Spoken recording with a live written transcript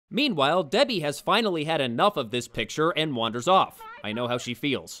Meanwhile, Debbie has finally had enough of this picture and wanders off. I know how she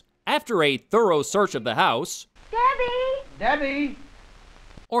feels. After a thorough search of the house, Debbie! Debbie!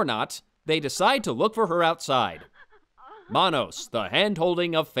 Or not, they decide to look for her outside. Manos, the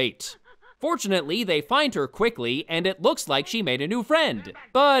hand-holding of fate. Fortunately, they find her quickly, and it looks like she made a new friend.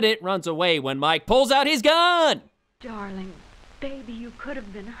 But it runs away when Mike pulls out his gun! Darling, baby, you could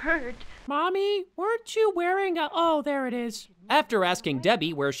have been hurt. Mommy, weren't you wearing a... Oh, there it is. After asking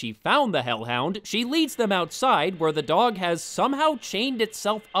Debbie where she found the hellhound, she leads them outside where the dog has somehow chained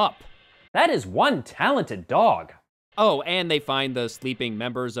itself up. That is one talented dog. Oh, and they find the sleeping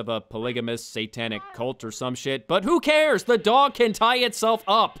members of a polygamous satanic cult or some shit, but who cares? The dog can tie itself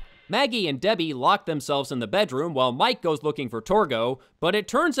up. Maggie and Debbie lock themselves in the bedroom while Mike goes looking for Torgo, but it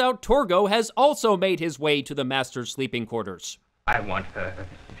turns out Torgo has also made his way to the master's sleeping quarters. I want her.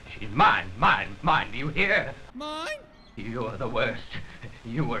 She's mine, mine, mine. Do you hear? Mine? You're the worst.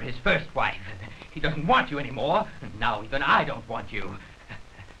 You were his first wife. He doesn't want you anymore. Now even I don't want you.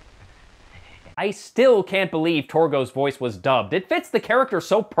 I still can't believe Torgo's voice was dubbed. It fits the character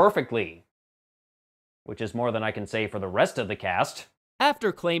so perfectly. Which is more than I can say for the rest of the cast.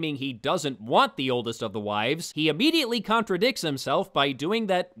 After claiming he doesn't want the oldest of the wives, he immediately contradicts himself by doing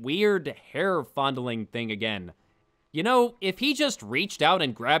that weird hair fondling thing again. You know, if he just reached out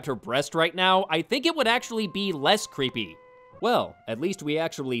and grabbed her breast right now, I think it would actually be less creepy. Well, at least we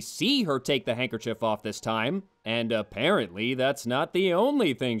actually see her take the handkerchief off this time, and apparently that's not the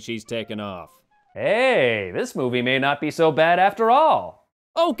only thing she's taken off. Hey, this movie may not be so bad after all.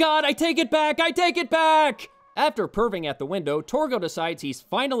 Oh God, I take it back, I take it back! After perving at the window, Torgo decides he's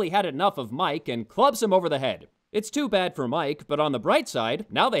finally had enough of Mike and clubs him over the head. It's too bad for Mike, but on the bright side,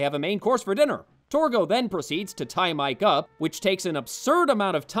 now they have a main course for dinner. Torgo then proceeds to tie Mike up, which takes an absurd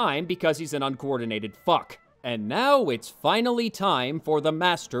amount of time because he's an uncoordinated fuck. And now it's finally time for the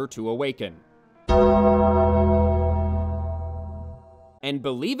Master to awaken. And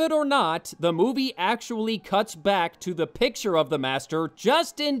believe it or not, the movie actually cuts back to the picture of the Master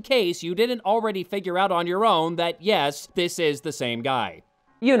just in case you didn't already figure out on your own that yes, this is the same guy.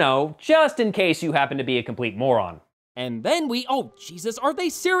 You know, just in case you happen to be a complete moron. And then oh Jesus, are they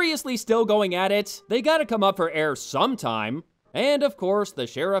seriously still going at it? They gotta come up for air sometime. And of course, the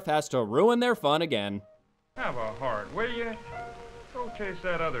sheriff has to ruin their fun again. Have a heart, will you? Go chase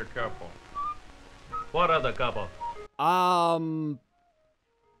that other couple. What other couple?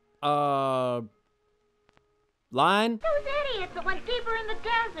 Line? Those idiots that went deeper in the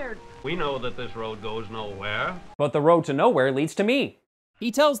desert. We know that this road goes nowhere. But the road to nowhere leads to me.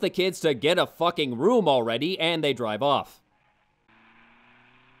 He tells the kids to get a fucking room already, and they drive off.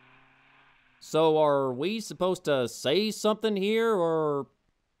 So are we supposed to say something here, or...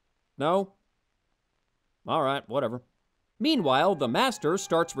 No? Alright, whatever. Meanwhile, the Master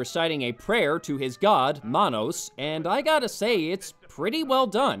starts reciting a prayer to his god, Manos, and I gotta say, it's pretty well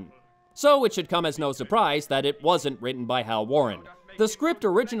done. So it should come as no surprise that it wasn't written by Hal Warren. The script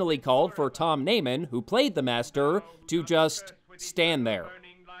originally called for Tom Neyman, who played the Master, to just stand there.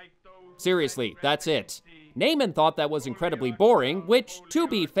 Seriously, that's it. Neyman thought that was incredibly boring, which, to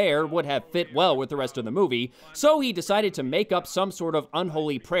be fair, would have fit well with the rest of the movie, so he decided to make up some sort of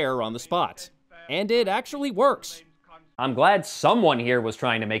unholy prayer on the spot. And it actually works. I'm glad someone here was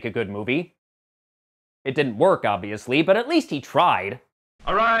trying to make a good movie. It didn't work, obviously, but at least he tried.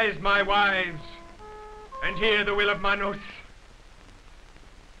 Arise, my wives, and hear the will of Manos.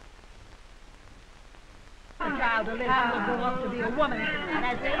 A child to live will grow up to be a woman, and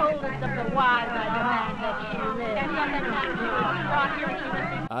as the oldest of the wives, I demand that she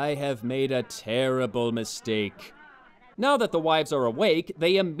live. I have made a terrible mistake. Now that the wives are awake,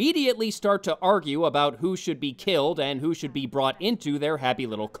 they immediately start to argue about who should be killed and who should be brought into their happy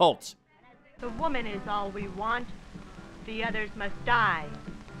little cult. The woman is all we want. The others must die.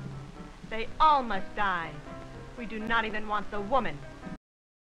 They all must die. We do not even want the woman.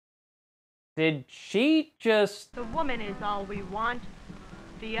 Did she just... The woman is all we want.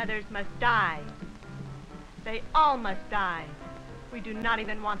 The others must die. They all must die. We do not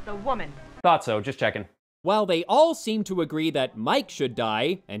even want the woman. Thought so, just checking. While they all seem to agree that Mike should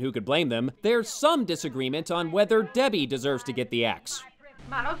die, and who could blame them, there's some disagreement on whether Debbie deserves to get the axe.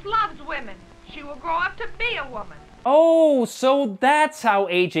 Manos loves women. She will grow up to be a woman. Oh, so that's how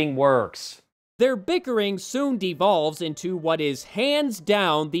aging works. Their bickering soon devolves into what is hands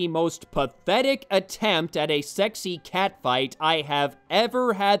down the most pathetic attempt at a sexy catfight I have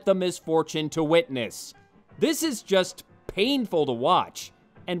ever had the misfortune to witness. This is just painful to watch.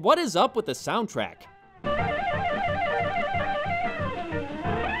 And what is up with the soundtrack?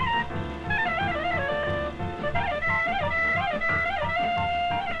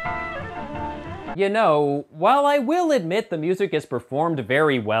 You know, while I will admit the music is performed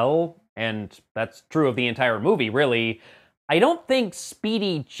very well, and that's true of the entire movie, really, I don't think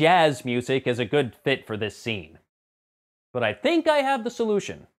speedy jazz music is a good fit for this scene. But I think I have the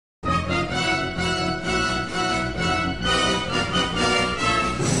solution.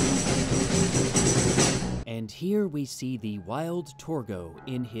 And here we see the wild Torgo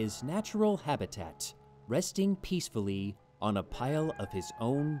in his natural habitat, resting peacefully on a pile of his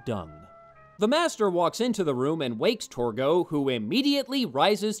own dung. The master walks into the room and wakes Torgo, who immediately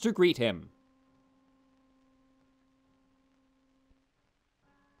rises to greet him.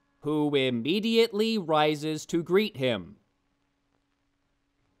 Oh,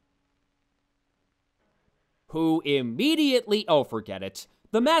 forget it.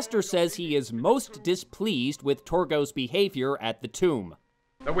 The master says he is most displeased with Torgo's behavior at the tomb.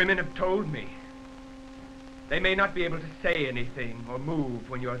 The women have told me. They may not be able to say anything or move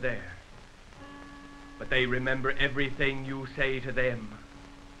when you're there, but they remember everything you say to them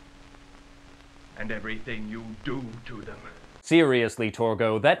and everything you do to them. Seriously,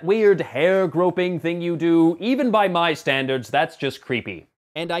 Torgo, that weird hair-groping thing you do, even by my standards, that's just creepy.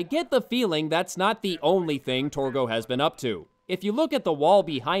 And I get the feeling that's not the only thing Torgo has been up to. If you look at the wall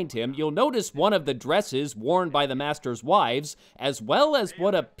behind him, you'll notice one of the dresses worn by the master's wives, as well as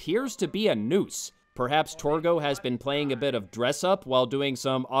what appears to be a noose. Perhaps Torgo has been playing a bit of dress-up while doing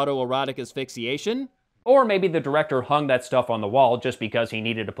some autoerotic asphyxiation? Or maybe the director hung that stuff on the wall just because he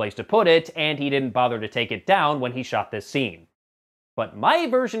needed a place to put it, and he didn't bother to take it down when he shot this scene. But my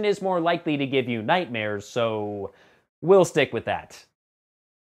version is more likely to give you nightmares, so we'll stick with that.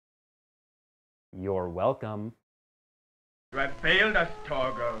 You're welcome. You have failed us,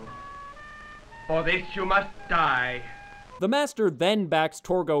 Torgo. For this you must die. The master then backs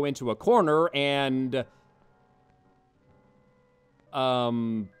Torgo into a corner and...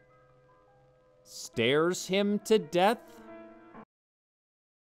 stares him to death?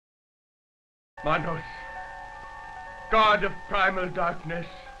 Manos, God of primal darkness,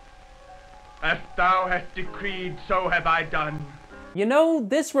 as thou hast decreed, so have I done. You know,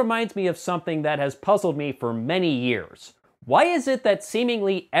 this reminds me of something that has puzzled me for many years. Why is it that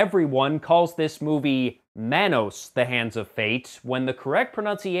seemingly everyone calls this movie Manos, the Hands of Fate, when the correct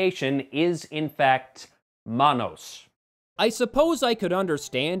pronunciation is, in fact, Manos? I suppose I could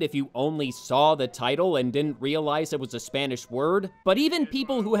understand if you only saw the title and didn't realize it was a Spanish word, but even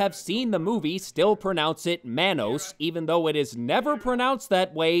people who have seen the movie still pronounce it Manos, even though it is never pronounced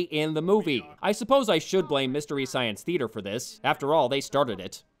that way in the movie. I suppose I should blame Mystery Science Theater for this. After all, they started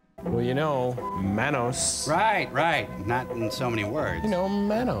it. Well, you know, Manos. Right. Not in so many words. You know,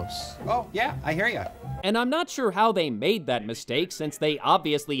 Manos. Oh, yeah, I hear you. And I'm not sure how they made that mistake, since they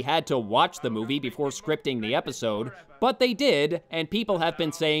obviously had to watch the movie before scripting the episode, but they did, and people have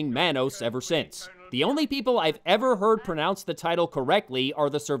been saying Manos ever since. The only people I've ever heard pronounce the title correctly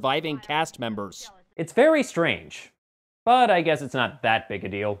are the surviving cast members. It's very strange, but I guess it's not that big a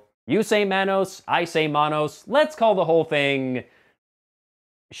deal. You say Manos, I say Manos, let's call the whole thing...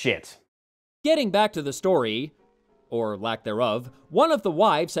 shit. Getting back to the story, or lack thereof, one of the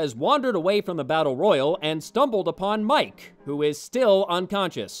wives has wandered away from the battle royal and stumbled upon Mike, who is still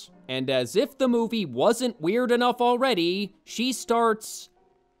unconscious. And as if the movie wasn't weird enough already, she starts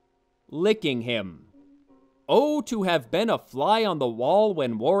licking him. Oh, to have been a fly on the wall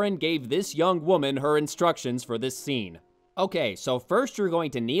when Warren gave this young woman her instructions for this scene. Okay, so first you're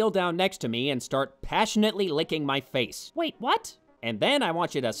going to kneel down next to me and start passionately licking my face. Wait, what? And then I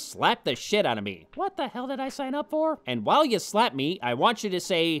want you to slap the shit out of me. What the hell did I sign up for? And while you slap me, I want you to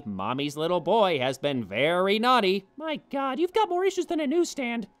say, Mommy's little boy has been very naughty. My God, you've got more issues than a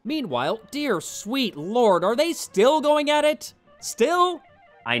newsstand. Meanwhile, dear sweet Lord, are they still going at it? Still?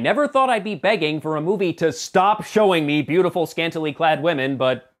 I never thought I'd be begging for a movie to stop showing me beautiful, scantily clad women,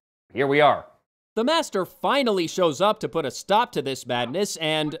 but here we are. The master finally shows up to put a stop to this madness,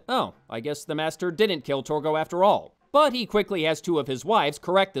 and, oh, I guess the master didn't kill Torgo after all. But he quickly has two of his wives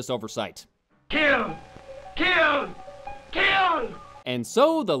correct this oversight. Kill! Kill! Kill! And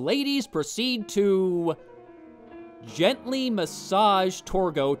so the ladies proceed to gently massage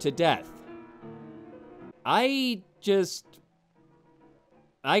Torgo to death. I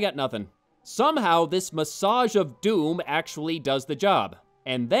got nothing. Somehow this massage of doom actually does the job.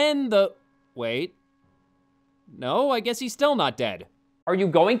 And then wait. No, I guess he's still not dead. Are you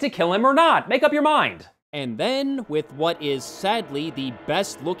going to kill him or not? Make up your mind. And then, with what is sadly the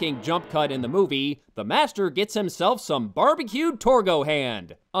best-looking jump cut in the movie, the master gets himself some barbecued Torgo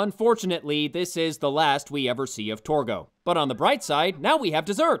hand. Unfortunately, this is the last we ever see of Torgo. But on the bright side, now we have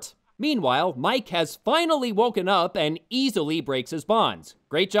dessert. Meanwhile, Mike has finally woken up and easily breaks his bonds.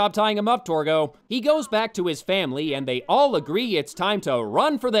 Great job tying him up, Torgo. He goes back to his family and they all agree it's time to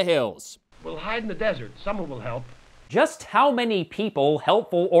run for the hills. We'll hide in the desert. Someone will help. Just how many people,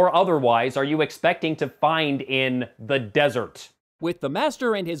 helpful or otherwise, are you expecting to find in the desert? With the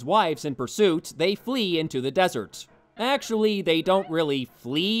master and his wives in pursuit, they flee into the desert. Actually, they don't really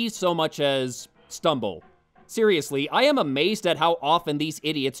flee so much as stumble. Seriously, I am amazed at how often these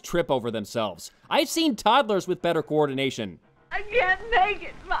idiots trip over themselves. I've seen toddlers with better coordination. I can't make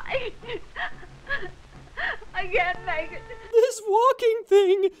it, Mike. I can't make it. This walking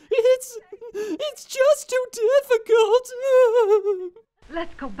thing, it's just too difficult.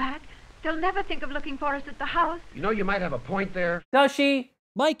 Let's go back. They'll never think of looking for us at the house. You know, you might have a point there. Does she?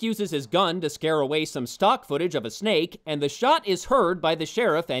 Mike uses his gun to scare away some stock footage of a snake, and the shot is heard by the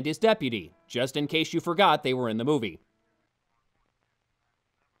sheriff and his deputy, just in case you forgot they were in the movie.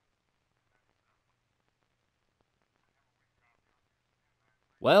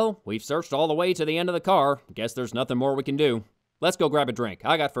 Well, we've searched all the way to the end of the car. Guess there's nothing more we can do. Let's go grab a drink.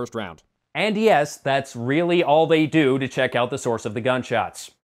 I got first round. And yes, that's really all they do to check out the source of the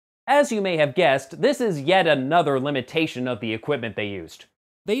gunshots. As you may have guessed, this is yet another limitation of the equipment they used.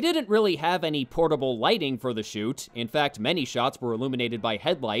 They didn't really have any portable lighting for the shoot. In fact, many shots were illuminated by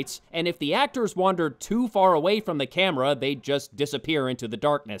headlights, and if the actors wandered too far away from the camera, they'd just disappear into the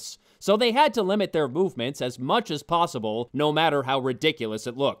darkness. So they had to limit their movements as much as possible, no matter how ridiculous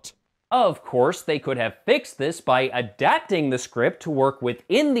it looked. Of course, they could have fixed this by adapting the script to work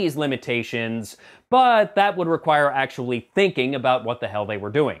within these limitations, but that would require actually thinking about what the hell they were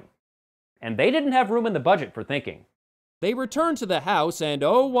doing. And they didn't have room in the budget for thinking. They return to the house, and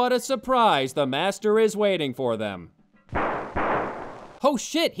oh, what a surprise, the master is waiting for them. Oh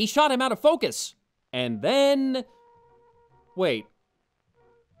shit, he shot him out of focus. And then... Wait.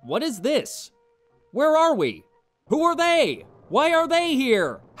 What is this? Where are we? Who are they? Why are they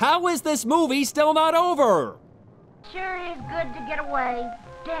here? How is this movie still not over? Sure is good to get away.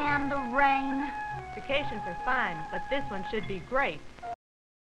 Damn the rain. Vacations are fine, but this one should be great.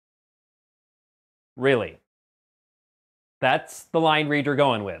 Really. That's the line read you're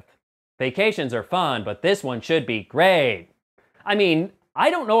going with. Vacations are fun, but this one should be great. I mean,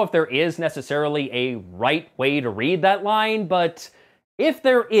 I don't know if there is necessarily a right way to read that line, but if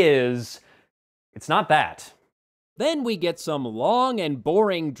there is, it's not that. Then we get some long and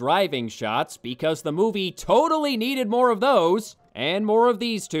boring driving shots because the movie totally needed more of those, and more of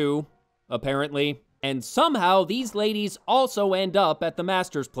these too, apparently. And somehow these ladies also end up at the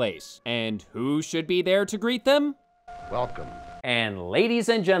master's place. And who should be there to greet them? Welcome. And ladies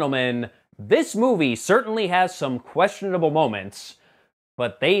and gentlemen, this movie certainly has some questionable moments,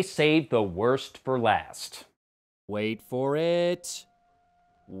 but they saved the worst for last. Wait for it.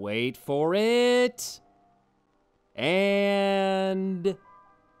 Wait for it. And...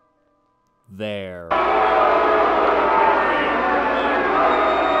 there.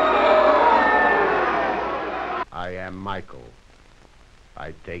 I am Michael.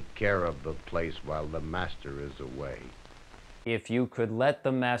 I take care of the place while the master is away. If you could let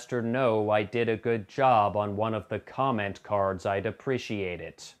the master know I did a good job on one of the comment cards, I'd appreciate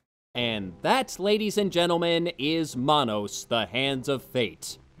it. And that, ladies and gentlemen, is Manos, the Hands of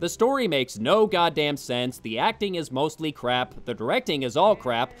Fate. The story makes no goddamn sense, the acting is mostly crap, the directing is all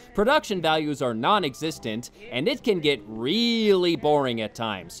crap, production values are non-existent, and it can get really boring at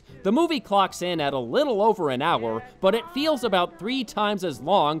times. The movie clocks in at a little over an hour, but it feels about 3 times as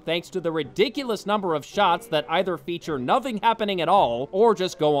long thanks to the ridiculous number of shots that either feature nothing happening at all, or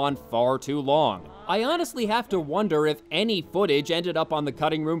just go on far too long. I honestly have to wonder if any footage ended up on the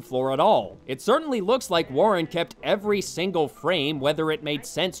cutting room floor at all. It certainly looks like Warren kept every single frame, whether it made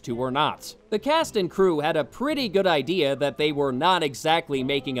sense to or not. The cast and crew had a pretty good idea that they were not exactly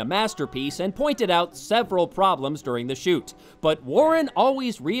making a masterpiece and pointed out several problems during the shoot, but Warren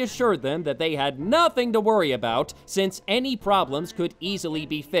always reassured them that they had nothing to worry about since any problems could easily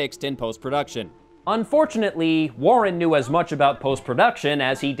be fixed in post-production. Unfortunately, Warren knew as much about post-production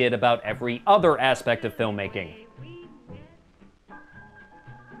as he did about every other aspect of filmmaking.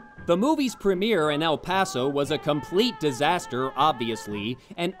 The movie's premiere in El Paso was a complete disaster, obviously,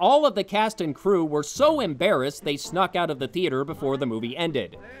 and all of the cast and crew were so embarrassed they snuck out of the theater before the movie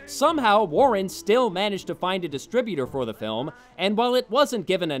ended. Somehow, Warren still managed to find a distributor for the film, and while it wasn't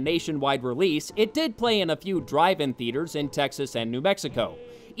given a nationwide release, it did play in a few drive-in theaters in Texas and New Mexico.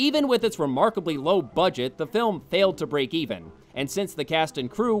 Even with its remarkably low budget, the film failed to break even, and since the cast and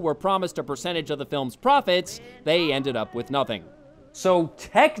crew were promised a percentage of the film's profits, they ended up with nothing. So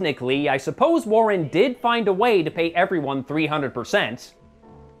technically, I suppose Warren did find a way to pay everyone 300%.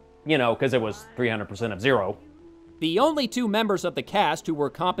 You know, because it was 300% of zero. The only two members of the cast who were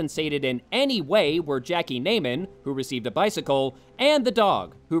compensated in any way were Jackie Neyman, who received a bicycle, and the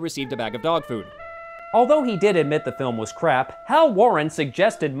dog, who received a bag of dog food. Although he did admit the film was crap, Hal Warren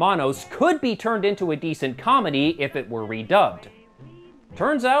suggested Manos could be turned into a decent comedy if it were redubbed.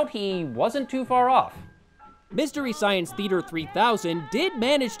 Turns out he wasn't too far off. Mystery Science Theater 3000 did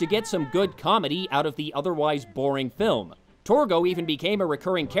manage to get some good comedy out of the otherwise boring film. Torgo even became a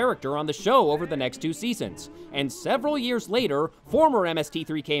recurring character on the show over the next 2 seasons. And several years later, former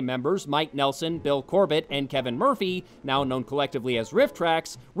MST3K members Mike Nelson, Bill Corbett, and Kevin Murphy, now known collectively as Riff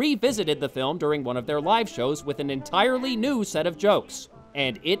Tracks, revisited the film during one of their live shows with an entirely new set of jokes.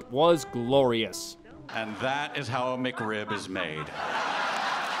 And it was glorious. And that is how a McRib is made.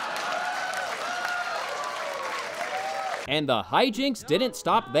 And the hijinks didn't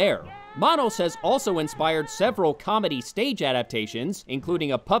stop there. Manos has also inspired several comedy stage adaptations,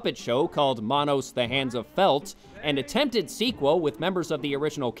 including a puppet show called Manos, the Hands of Felt, an attempted sequel with members of the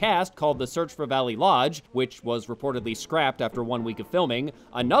original cast called The Search for Valley Lodge, which was reportedly scrapped after 1 week of filming,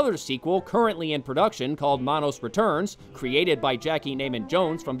 another sequel currently in production called Manos Returns, created by Jackie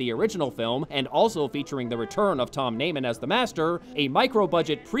Neyman-Jones from the original film and also featuring the return of Tom Neyman as the Master, a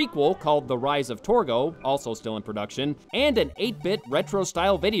micro-budget prequel called The Rise of Torgo, also still in production, and an 8-bit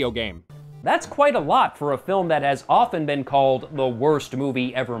retro-style video game. That's quite a lot for a film that has often been called the worst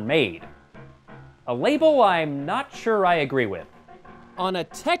movie ever made. A label I'm not sure I agree with. On a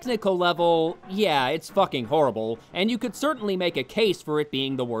technical level, yeah, it's fucking horrible, and you could certainly make a case for it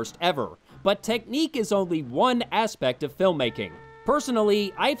being the worst ever. But technique is only one aspect of filmmaking.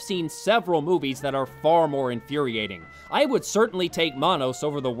 Personally, I've seen several movies that are far more infuriating. I would certainly take Manos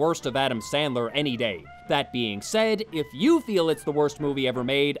over the worst of Adam Sandler any day. That being said, if you feel it's the worst movie ever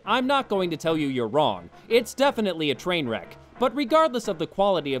made, I'm not going to tell you you're wrong. It's definitely a train wreck. But regardless of the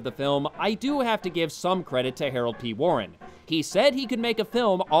quality of the film, I do have to give some credit to Harold P. Warren. He said he could make a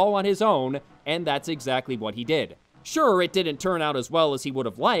film all on his own, and that's exactly what he did. Sure, it didn't turn out as well as he would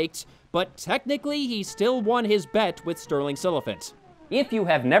have liked, but technically he still won his bet with Sterling Siliphant. If you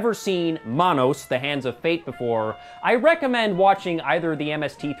have never seen Manos, the Hands of Fate before, I recommend watching either the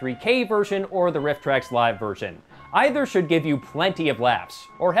MST3K version or the Riff Tracks live version. Either should give you plenty of laughs,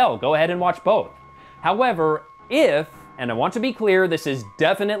 or hell, go ahead and watch both. However, and I want to be clear, this is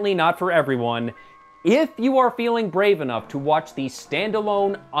definitely not for everyone, if you are feeling brave enough to watch the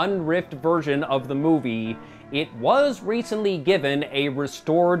standalone, unriffed version of the movie, it was recently given a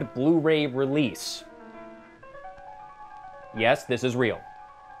restored Blu-ray release. Yes, this is real.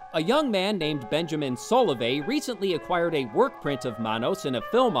 A young man named Benjamin Solove recently acquired a work print of Manos in a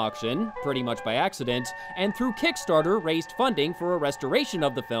film auction, pretty much by accident, and through Kickstarter raised funding for a restoration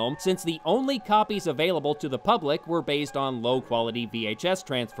of the film since the only copies available to the public were based on low-quality VHS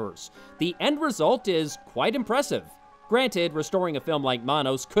transfers. The end result is quite impressive. Granted, restoring a film like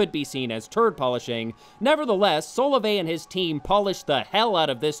Manos could be seen as turd polishing. Nevertheless, Solove and his team polished the hell out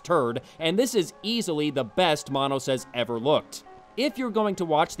of this turd, and this is easily the best Manos has ever looked. If you're going to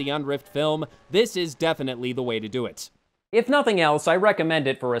watch the unriffed film, this is definitely the way to do it. If nothing else, I recommend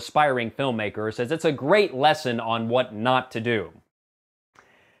it for aspiring filmmakers, as it's a great lesson on what not to do.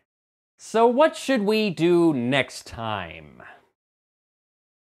 So what should we do next time?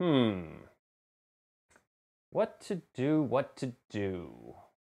 What to do?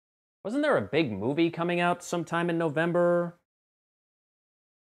 Wasn't there a big movie coming out sometime in November?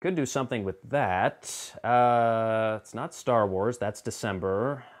 Could do something with that. It's not Star Wars, that's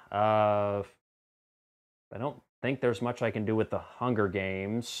December. I don't think there's much I can do with the Hunger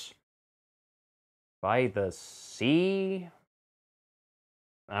Games. By the Sea?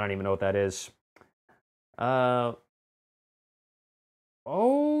 I don't even know what that is. Oh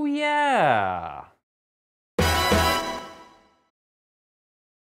yeah!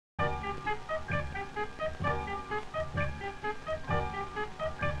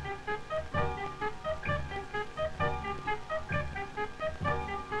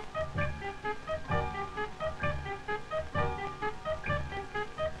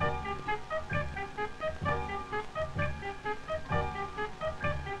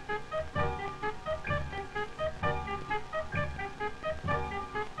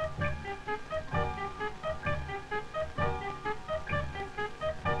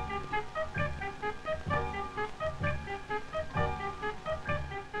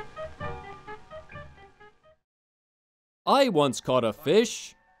 I once caught a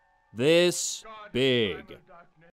fish this big.